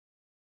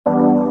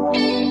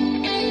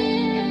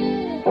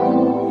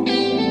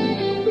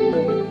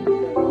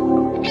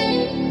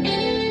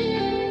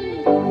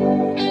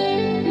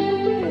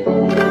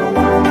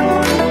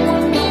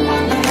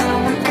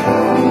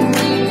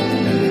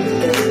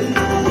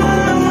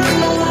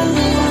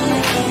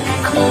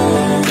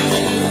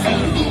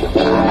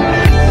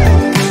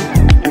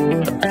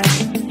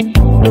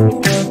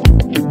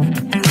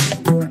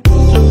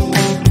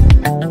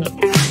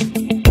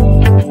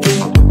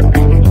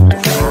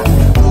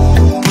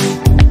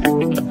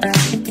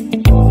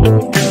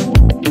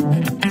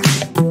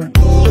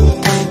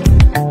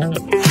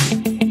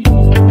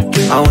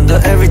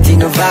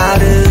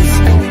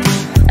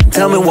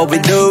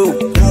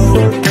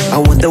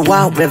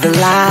about living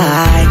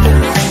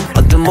life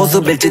어떤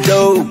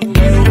모습일지도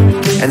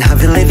And how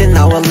we living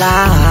our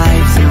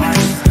lives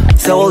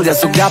서울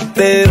약속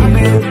앞에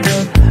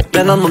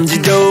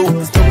변함없지도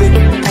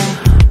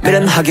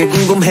미련하게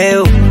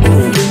궁금해요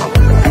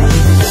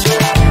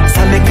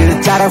삶의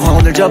그 자랑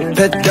오늘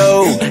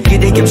접해도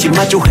기대 없이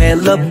마주해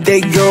love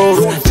that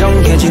goes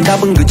정해진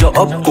답은 그저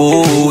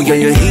없고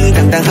여유히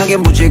당당하게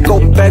무지에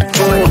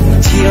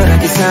고백고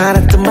치열하게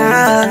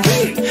살았더만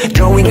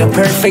Drawing a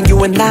perfect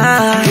you and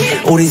I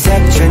우리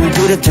색채는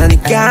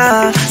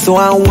뚜렷하니까 So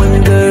I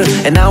wonder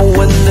and I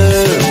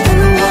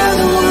wonder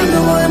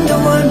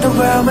Wonder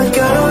where am I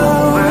go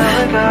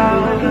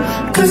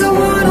Cause I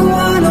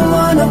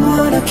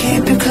wanna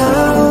keep you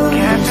close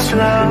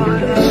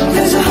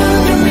There's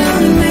 100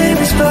 million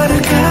maybe's but I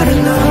gotta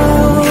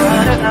know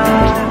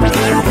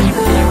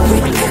We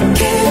could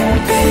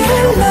keep it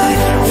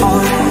alive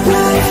for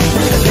life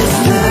This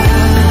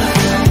love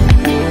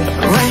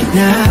right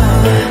now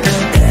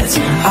That's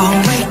all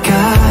we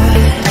got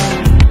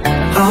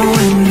All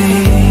we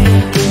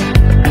need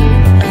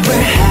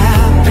We're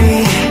happy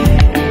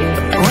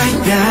right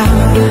now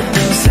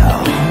So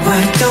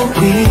why don't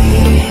we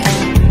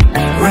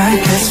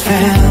ride this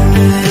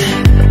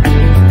family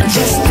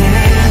Just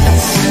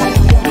dance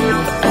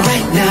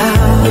right now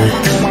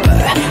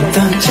But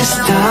don't just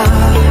stop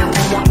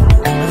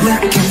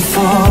looking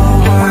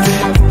forward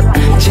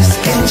Just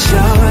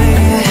enjoy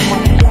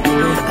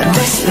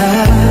this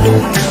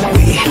love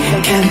we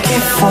can't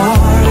give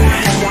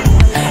for